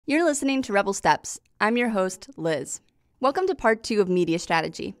You're listening to RebelSteps. I'm your host, Liz. Welcome to part 2 of Media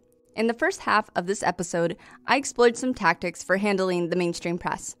Strategy. In the first half of this episode, I explored some tactics for handling the mainstream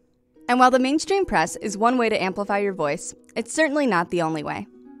press. And while the mainstream press is one way to amplify your voice, it's certainly not the only way.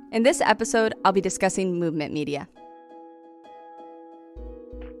 In this episode, I'll be discussing movement media.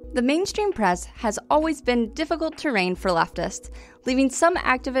 The mainstream press has always been difficult terrain for leftists, leaving some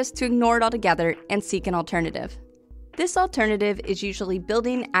activists to ignore it altogether and seek an alternative. This alternative is usually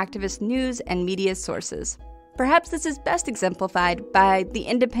building activist news and media sources. Perhaps this is best exemplified by the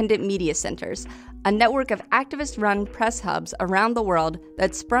Independent Media Centers, a network of activist-run press hubs around the world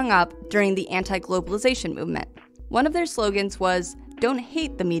that sprung up during the anti-globalization movement. One of their slogans was, "Don't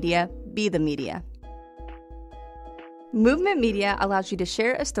hate the media, be the media." Movement media allows you to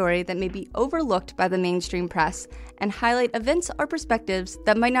share a story that may be overlooked by the mainstream press and highlight events or perspectives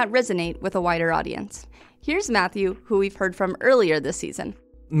that might not resonate with a wider audience. Here's Matthew, who we've heard from earlier this season.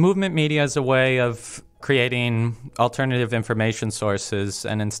 Movement media is a way of creating alternative information sources,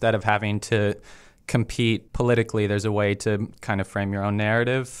 and instead of having to compete politically, there's a way to kind of frame your own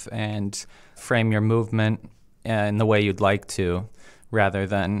narrative and frame your movement in the way you'd like to, rather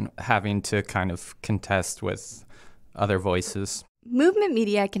than having to kind of contest with other voices. Movement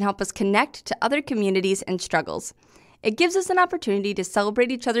media can help us connect to other communities and struggles. It gives us an opportunity to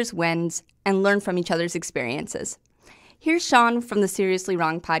celebrate each other's wins and learn from each other's experiences. Here's Sean from the Seriously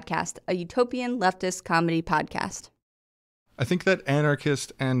Wrong podcast, a utopian leftist comedy podcast. I think that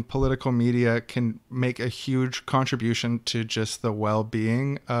anarchist and political media can make a huge contribution to just the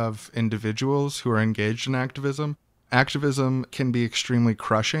well-being of individuals who are engaged in activism. Activism can be extremely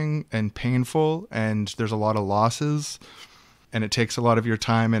crushing and painful, and there's a lot of losses, and it takes a lot of your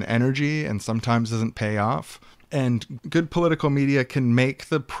time and energy, and sometimes doesn't pay off. And good political media can make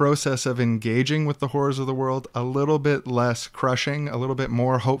the process of engaging with the horrors of the world a little bit less crushing, a little bit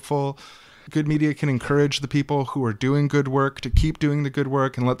more hopeful. Good media can encourage the people who are doing good work to keep doing the good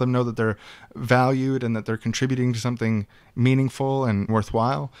work and let them know that they're valued and that they're contributing to something meaningful and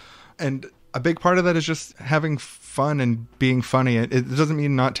worthwhile. And a big part of that is just having fun and being funny. It doesn't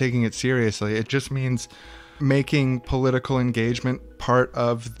mean not taking it seriously. It just means making political engagement part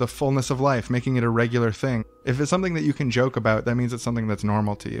of the fullness of life, making it a regular thing. If it's something that you can joke about, that means it's something that's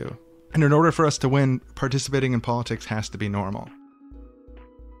normal to you. And in order for us to win, participating in politics has to be normal.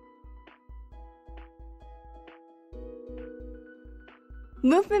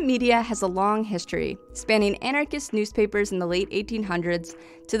 Movement media has a long history, spanning anarchist newspapers in the late 1800s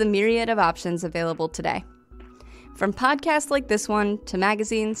to the myriad of options available today. From podcasts like this one to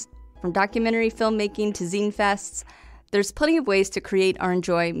magazines, from documentary filmmaking to zine fests, there's plenty of ways to create or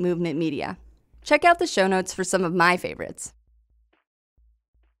enjoy movement media. Check out the show notes for some of my favorites.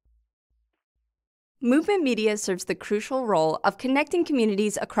 Movement media serves the crucial role of connecting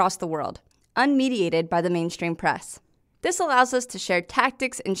communities across the world, unmediated by the mainstream press. This allows us to share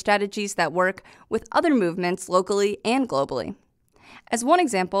tactics and strategies that work with other movements locally and globally. As one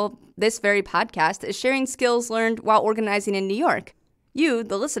example, this very podcast is sharing skills learned while organizing in New York. You,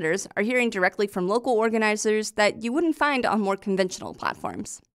 the listeners, are hearing directly from local organizers that you wouldn't find on more conventional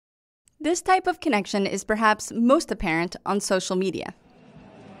platforms. This type of connection is perhaps most apparent on social media.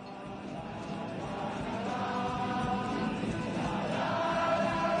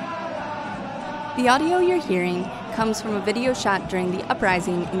 The audio you're hearing comes from a video shot during the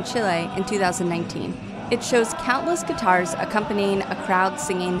uprising in Chile in 2019. It shows countless guitars accompanying a crowd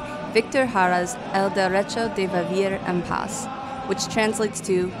singing Victor Jara's El Derecho de Vivir en Paz, which translates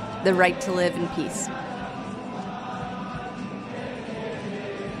to the right to live in peace.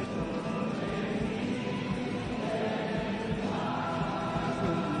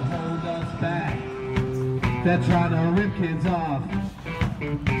 Hold us back. They're trying to rip kids off.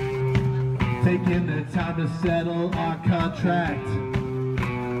 Taking the time to settle our contract.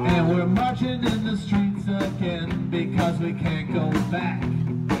 And we're marching in the streets again because we can't go back.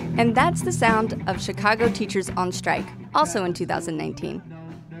 And that's the sound of Chicago teachers on strike, also in 2019.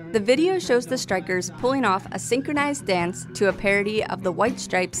 The video shows the strikers pulling off a synchronized dance to a parody of the White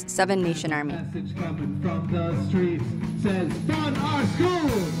Stripes' Seven Nation Army. Message coming from the streets says, "Fund our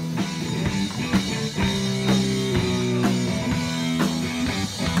schools!"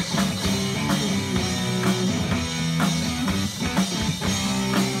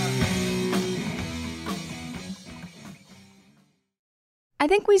 I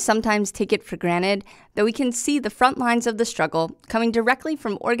think we sometimes take it for granted that we can see the front lines of the struggle coming directly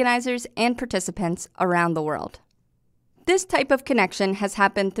from organizers and participants around the world. This type of connection has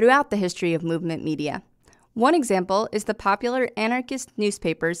happened throughout the history of movement media. One example is the popular anarchist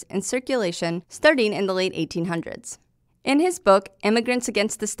newspapers in circulation starting in the late 1800s. In his book, Immigrants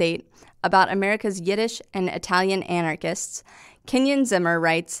Against the State, about America's Yiddish and Italian anarchists, Kenyon Zimmer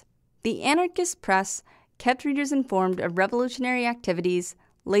writes, "The anarchist press kept readers informed of revolutionary activities,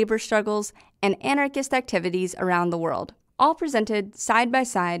 labor struggles, and anarchist activities around the world, all presented side by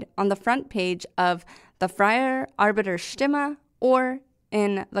side on the front page of the Freie Arbeiterstimme or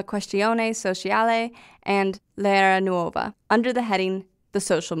in La Questione Sociale and L'Era Nuova, under the heading The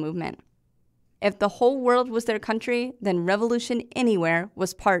Social Movement. If the whole world was their country, then revolution anywhere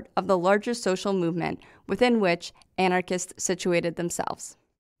was part of the larger social movement within which anarchists situated themselves."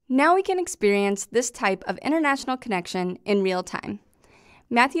 Now we can experience this type of international connection in real time.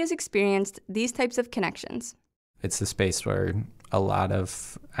 Matthew has experienced these types of connections. It's a space where a lot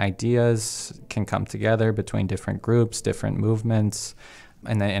of ideas can come together between different groups, different movements,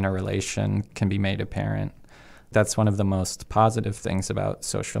 and the interrelation can be made apparent. That's one of the most positive things about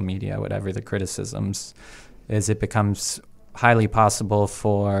social media, whatever the criticisms, is it becomes highly possible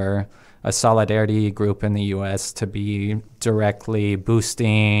for a solidarity group in the U.S. to be directly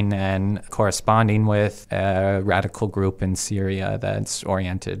boosting and corresponding with a radical group in Syria that's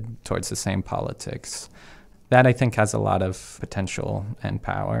oriented towards the same politics. That, I think, has a lot of potential and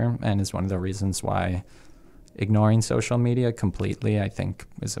power and is one of the reasons why ignoring social media completely, I think,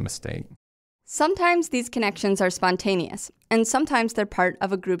 is a mistake. Sometimes these connections are spontaneous, and sometimes they're part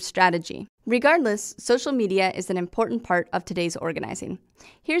of a group strategy. Regardless, social media is an important part of today's organizing.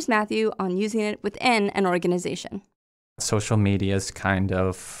 Here's Matthew on using it within an organization. Social media is kind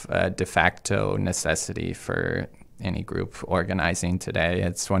of a de facto necessity for any group organizing today.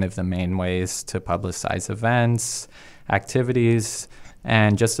 It's one of the main ways to publicize events, activities,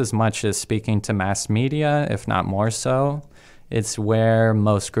 and just as much as speaking to mass media, if not more so, it's where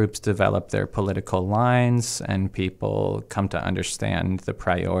most groups develop their political lines and people come to understand the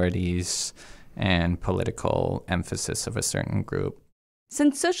priorities and political emphasis of a certain group.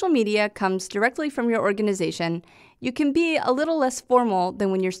 Since social media comes directly from your organization, you can be a little less formal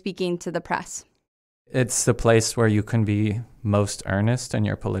than when you're speaking to the press. It's the place where you can be most earnest in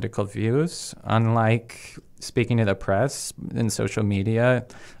your political views. Unlike speaking to the press in social media,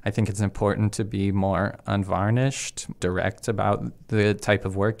 I think it's important to be more unvarnished, direct about the type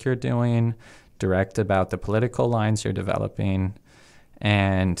of work you're doing, direct about the political lines you're developing,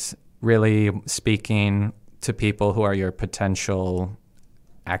 and really speaking to people who are your potential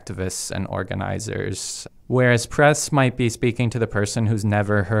activists and organizers. Whereas press might be speaking to the person who's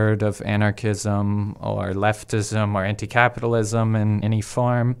never heard of anarchism or leftism or anti-capitalism in any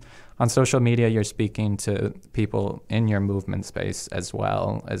form, on social media you're speaking to people in your movement space as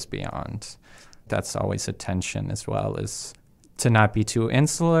well as beyond. That's always a tension, as well as to not be too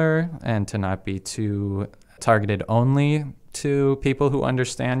insular and to not be too targeted only to people who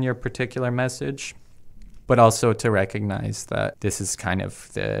understand your particular message, but also to recognize that this is kind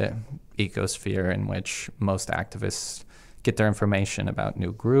of the ecosphere in which most activists get their information about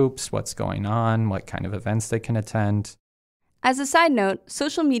new groups, what's going on, what kind of events they can attend. As a side note,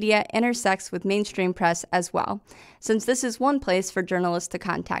 social media intersects with mainstream press as well, since this is one place for journalists to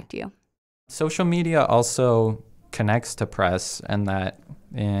contact you. Social media also connects to press, and that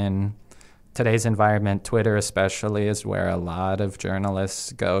in today's environment, Twitter especially, is where a lot of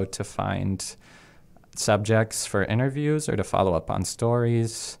journalists go to find subjects for interviews or to follow up on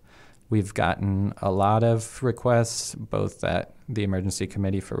stories. We've gotten a lot of requests, both at the Emergency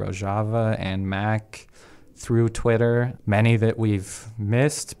Committee for Rojava and MAC, through Twitter, many that we've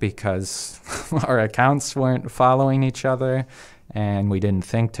missed because our accounts weren't following each other and we didn't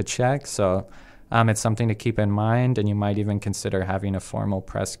think to check. So it's something to keep in mind, and you might even consider having a formal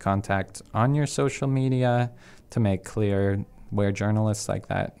press contact on your social media to make clear where journalists like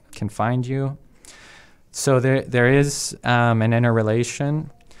that can find you. So there is an interrelation.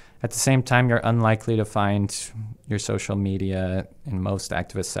 At the same time, you're unlikely to find your social media in most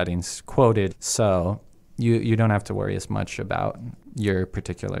activist settings quoted, so you don't have to worry as much about your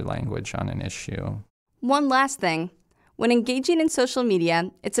particular language on an issue. One last thing. When engaging in social media,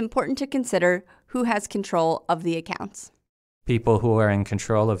 it's important to consider who has control of the accounts. People who are in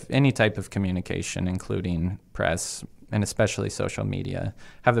control of any type of communication, including press, and especially social media,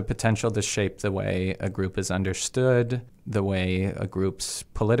 have the potential to shape the way a group is understood, the way a group's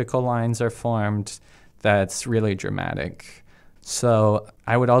political lines are formed. That's really dramatic. So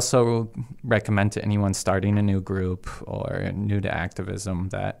I would also recommend to anyone starting a new group or new to activism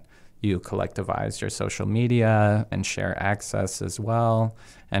that you collectivize your social media and share access as well,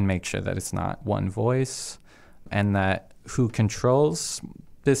 and make sure that it's not one voice, and that who controls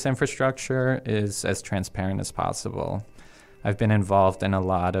this infrastructure is as transparent as possible. I've been involved in a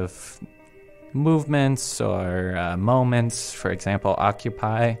lot of movements or moments, for example,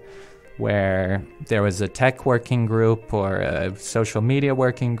 Occupy, where there was a tech working group or a social media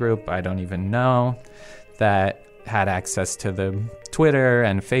working group, I don't even know, that had access to the Twitter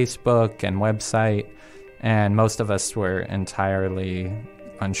and Facebook and website, and most of us were entirely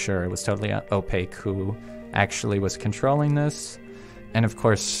unsure. It was totally opaque who actually was controlling this. And of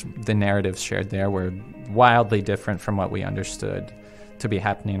course, the narratives shared there were wildly different from what we understood to be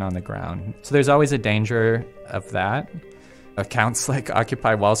happening on the ground. So there's always a danger of that. Accounts like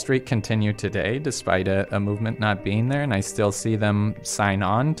Occupy Wall Street continue today, despite a movement not being there, and I still see them sign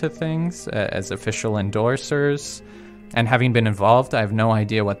on to things as official endorsers. And having been involved, I have no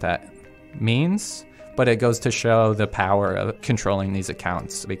idea what that means, but it goes to show the power of controlling these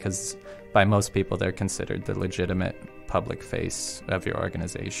accounts, because by most people, they're considered the legitimate public face of your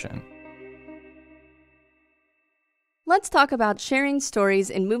organization. Let's talk about sharing stories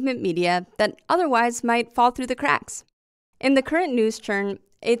in movement media that otherwise might fall through the cracks. In the current news churn,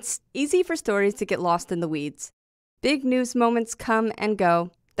 it's easy for stories to get lost in the weeds. Big news moments come and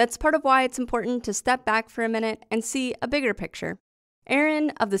go. That's part of why it's important to step back for a minute and see a bigger picture. Aaron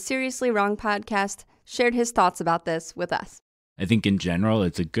of the Seriously Wrong podcast shared his thoughts about this with us. I think in general,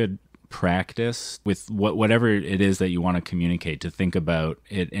 it's a good practice with whatever it is that you want to communicate, to think about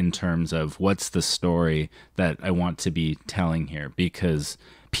it in terms of what's the story that I want to be telling here, because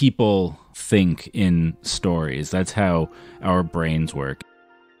people think in stories. That's how our brains work.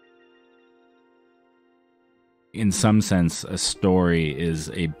 In some sense, a story is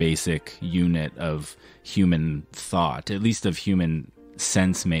a basic unit of human thought, at least of human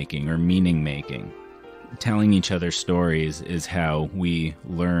sense-making or meaning-making. Telling each other stories is how we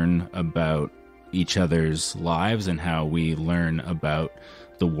learn about each other's lives and how we learn about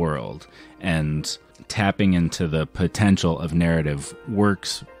the world. And tapping into the potential of narrative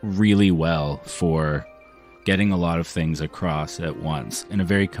works really well for getting a lot of things across at once in a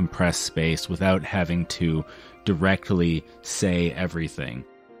very compressed space without having to directly say everything.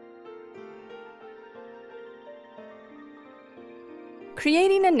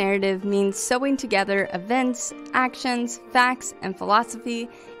 Creating a narrative means sewing together events, actions, facts, and philosophy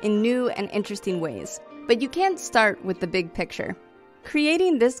in new and interesting ways. But you can't start with the big picture.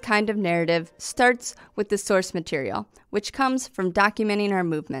 Creating this kind of narrative starts with the source material, which comes from documenting our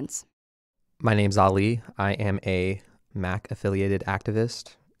movements. My name's Ali. I am a MAC-affiliated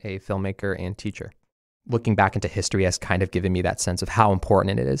activist, a filmmaker, and teacher. Looking back into history has kind of given me that sense of how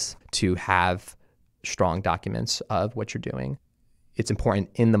important it is to have strong documents of what you're doing. It's important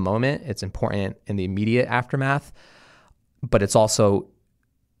in the moment, it's important in the immediate aftermath, but it's also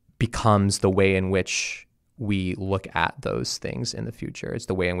becomes the way in which we look at those things in the future. It's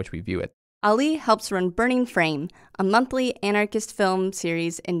the way in which we view it. Ali helps run Burning Frame, a monthly anarchist film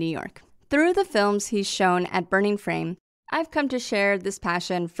series in New York. Through the films he's shown at Burning Frame, I've come to share this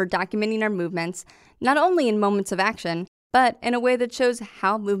passion for documenting our movements, not only in moments of action, but in a way that shows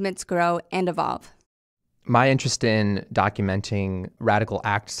how movements grow and evolve. My interest in documenting radical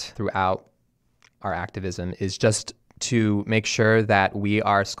acts throughout our activism is just to make sure that we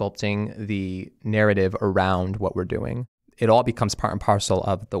are sculpting the narrative around what we're doing. It all becomes part and parcel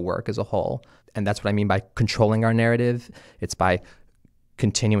of the work as a whole. And that's what I mean by controlling our narrative. It's by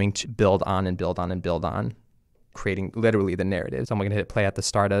continuing to build on and build on and build on, creating literally the narrative. So I'm going to hit play at the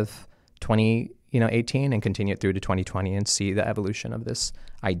start of 2018 and continue it through to 2020 and see the evolution of this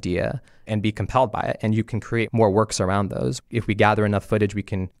idea and be compelled by it. And you can create more works around those. If we gather enough footage, we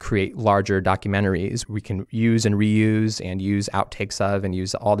can create larger documentaries. We can use and reuse and use outtakes of and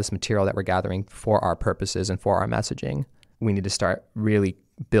use all this material that we're gathering for our purposes and for our messaging. We need to start really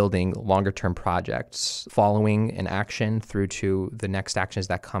building longer term projects, following an action through to the next actions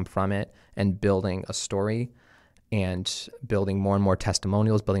that come from it, and building a story and building more and more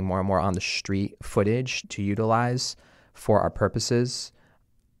testimonials, building more and more on the street footage to utilize for our purposes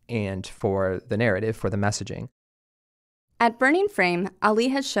and for the narrative, for the messaging. At Burning Frame, Ali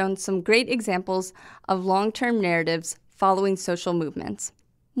has shown some great examples of long-term narratives following social movements.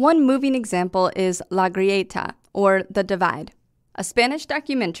 One moving example is La Grieta, or The Divide, a Spanish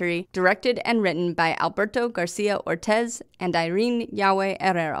documentary directed and written by Alberto Garcia Ortez and Irene Yahweh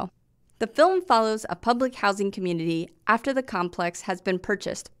Herrero. The film follows a public housing community after the complex has been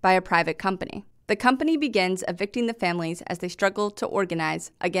purchased by a private company. The company begins evicting the families as they struggle to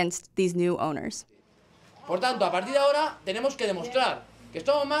organize against these new owners. Por tanto, a partir de ahora tenemos que demostrar que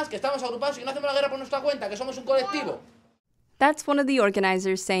somos más, que estamos agrupados y que no hacemos la guerra por nuestra cuenta, que somos un colectivo. That's one of the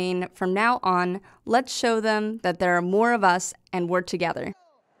organizers saying, from now on, let's show them that there are more of us and we're together.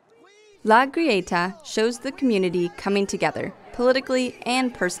 La Grieta shows the community coming together, politically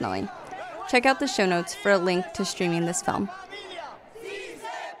and personally. Check out the show notes for a link to streaming this film.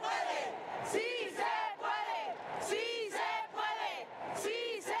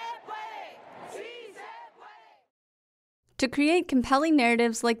 To create compelling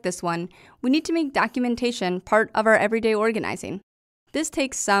narratives like this one, we need to make documentation part of our everyday organizing. This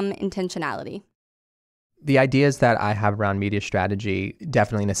takes some intentionality. The ideas that I have around media strategy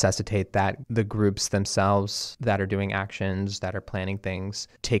definitely necessitate that the groups themselves that are doing actions, that are planning things,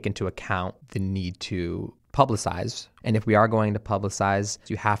 take into account the need to publicize. And if we are going to publicize,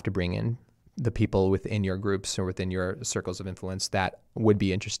 you have to bring in the people within your groups or within your circles of influence that would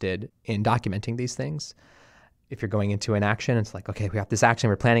be interested in documenting these things. If you're going into an action, it's like, okay, we have this action,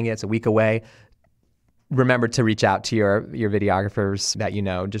 we're planning it, it's a week away. Remember to reach out to your videographers that you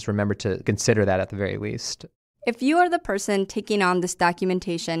know. Just remember to consider that at the very least. If you are the person taking on this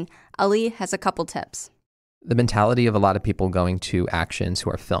documentation, Ali has a couple tips. The mentality of a lot of people going to actions who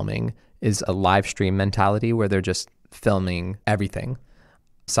are filming is a live stream mentality where they're just filming everything.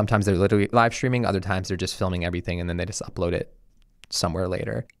 Sometimes they're literally live streaming, other times they're just filming everything and then they just upload it somewhere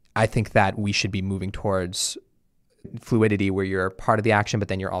later. I think that we should be moving towards fluidity where you're part of the action, but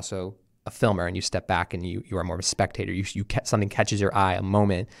then you're also a filmer and you step back and you are more of a spectator. Something catches your eye, a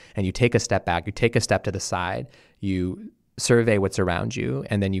moment, and you take a step back, you take a step to the side, you survey what's around you,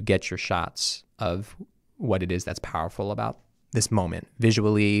 and then you get your shots of what it is that's powerful about this moment,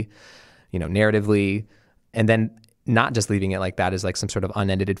 visually, narratively, and then not just leaving it like that as like some sort of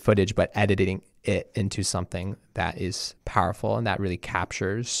unedited footage, but editing it into something that is powerful and that really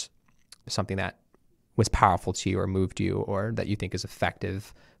captures something that was powerful to you or moved you or that you think is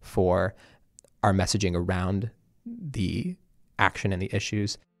effective for our messaging around the action and the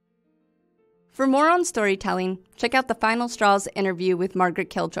issues. For more on storytelling, check out the Final Straws interview with Margaret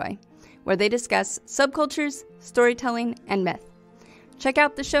Killjoy, where they discuss subcultures, storytelling, and myth. Check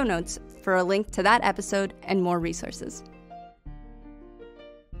out the show notes for a link to that episode and more resources.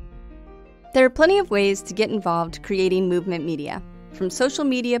 There are plenty of ways to get involved creating movement media, from social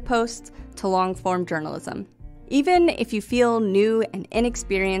media posts to long-form journalism. Even if you feel new and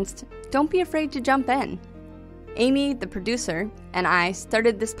inexperienced, don't be afraid to jump in. Amy, the producer, and I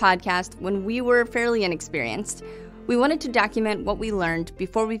started this podcast when we were fairly inexperienced. We wanted to document what we learned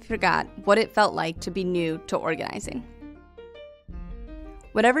before we forgot what it felt like to be new to organizing.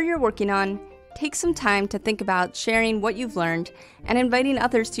 Whatever you're working on, take some time to think about sharing what you've learned and inviting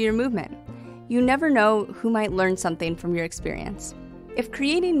others to your movement. You never know who might learn something from your experience. If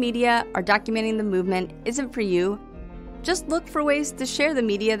creating media or documenting the movement isn't for you, just look for ways to share the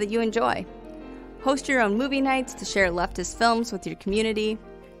media that you enjoy. Host your own movie nights to share leftist films with your community.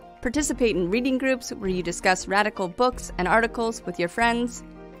 Participate in reading groups where you discuss radical books and articles with your friends.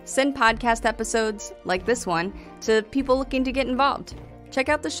 Send podcast episodes, like this one, to people looking to get involved. Check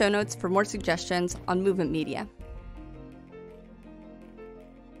out the show notes for more suggestions on movement media.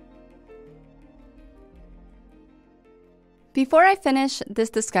 Before I finish this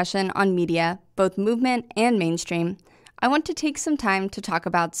discussion on media, both movement and mainstream, I want to take some time to talk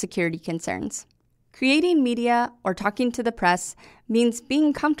about security concerns. Creating media or talking to the press means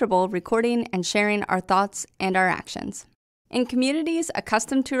being comfortable recording and sharing our thoughts and our actions. In communities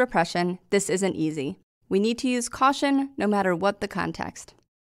accustomed to repression, this isn't easy. We need to use caution no matter what the context.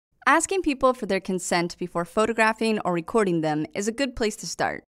 Asking people for their consent before photographing or recording them is a good place to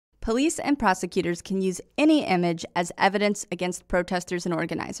start. Police and prosecutors can use any image as evidence against protesters and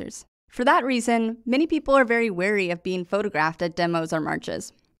organizers. For that reason, many people are very wary of being photographed at demos or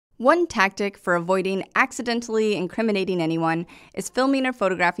marches. One tactic for avoiding accidentally incriminating anyone is filming or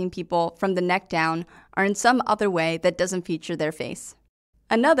photographing people from the neck down or in some other way that doesn't feature their face.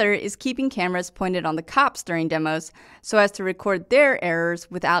 Another is keeping cameras pointed on the cops during demos so as to record their errors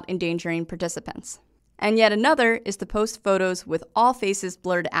without endangering participants. And yet another is to post photos with all faces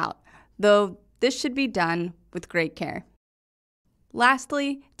blurred out, though this should be done with great care.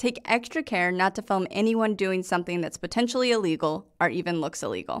 Lastly, take extra care not to film anyone doing something that's potentially illegal or even looks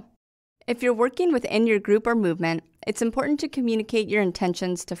illegal. If you're working within your group or movement, it's important to communicate your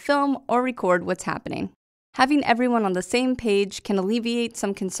intentions to film or record what's happening. Having everyone on the same page can alleviate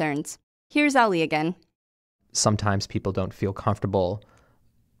some concerns. Here's Ali again. Sometimes people don't feel comfortable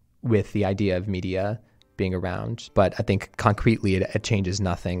with the idea of media being around, but I think concretely it changes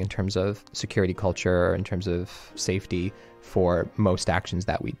nothing in terms of security culture or in terms of safety for most actions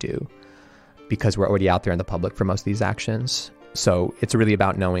that we do, because we're already out there in the public for most of these actions. So it's really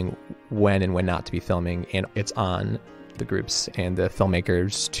about knowing when and when not to be filming, and it's on the groups and the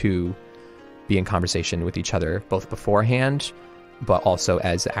filmmakers to be in conversation with each other, both beforehand, but also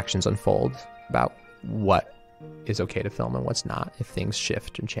as actions unfold, about what is okay to film and what's not if things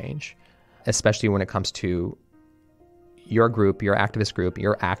shift and change. especially when it comes to your group, your activist group,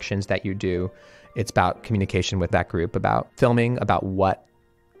 your actions that you do. It's about communication with that group, about filming, about what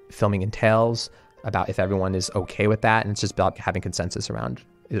filming entails, about if everyone is okay with that. And it's just about having consensus around,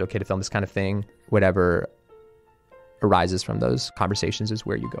 is it okay to film this kind of thing? Whatever arises from those conversations is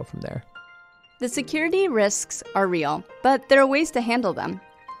where you go from there. The security risks are real, but there are ways to handle them,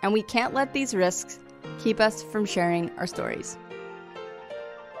 and we can't let these risks keep us from sharing our stories.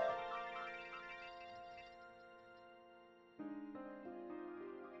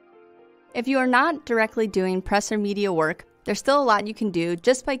 If you are not directly doing press or media work, there's still a lot you can do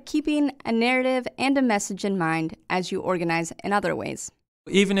just by keeping a narrative and a message in mind as you organize in other ways.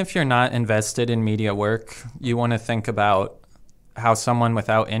 Even if you're not invested in media work, you want to think about how someone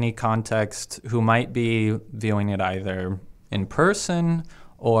without any context who might be viewing it either in person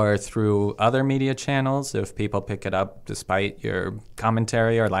or through other media channels, if people pick it up despite your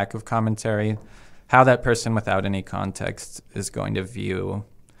commentary or lack of commentary, how that person without any context is going to view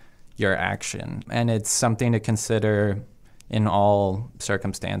your action. And it's something to consider in all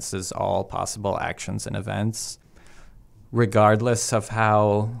circumstances, all possible actions and events, regardless of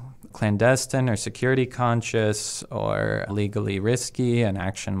how clandestine or security conscious or legally risky an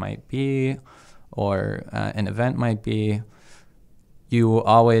action might be or an event might be. You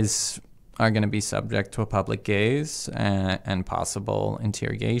always are going to be subject to a public gaze and possible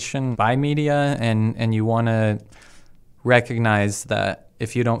interrogation by media, and you want to recognize that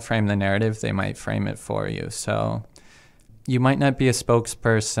if you don't frame the narrative, they might frame it for you. So you might not be a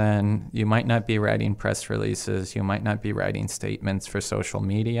spokesperson, you might not be writing press releases, you might not be writing statements for social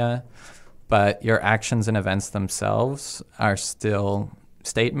media, but your actions and events themselves are still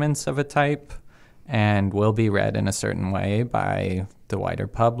statements of a type and will be read in a certain way by the wider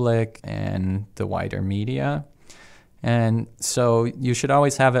public and the wider media. And so you should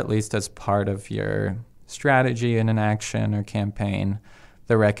always have, at least as part of your strategy in an action or campaign,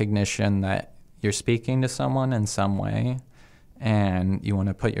 the recognition that you're speaking to someone in some way, and you want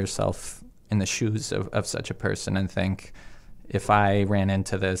to put yourself in the shoes of such a person and think, if I ran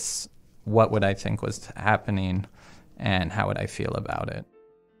into this, what would I think was happening and how would I feel about it?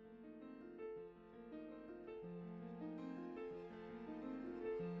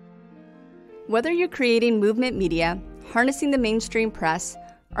 Whether you're creating movement media, harnessing the mainstream press,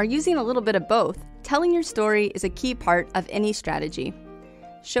 or using a little bit of both, telling your story is a key part of any strategy.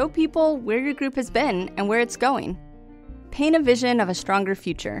 Show people where your group has been and where it's going. Paint a vision of a stronger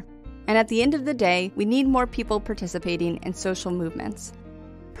future. And at the end of the day, we need more people participating in social movements.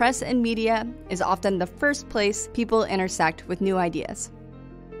 Press and media is often the first place people intersect with new ideas.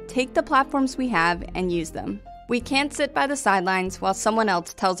 Take the platforms we have and use them. We can't sit by the sidelines while someone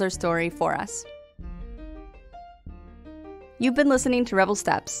else tells our story for us. You've been listening to Rebel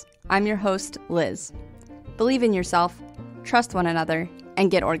Steps. I'm your host, Liz. Believe in yourself, trust one another, and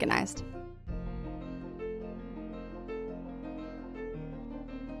get organized.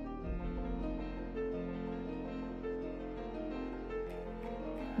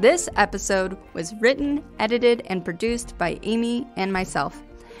 This episode was written, edited, and produced by Amy and myself.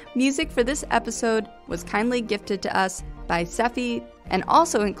 Music for this episode was kindly gifted to us by Sephy and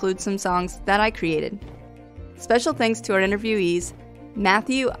also includes some songs that I created. Special thanks to our interviewees,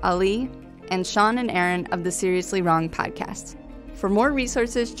 Matthew, Ali, and Sean and Aaron of the Seriously Wrong podcast. For more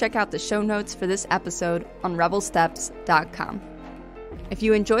resources, check out the show notes for this episode on RebelSteps.com. If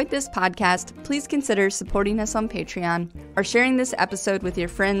you enjoyed this podcast, please consider supporting us on Patreon or sharing this episode with your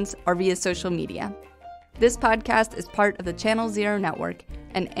friends or via social media. This podcast is part of the Channel Zero Network,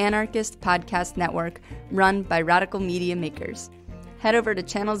 an anarchist podcast network run by radical media makers. Head over to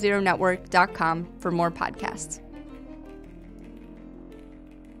channelzeronetwork.com for more podcasts.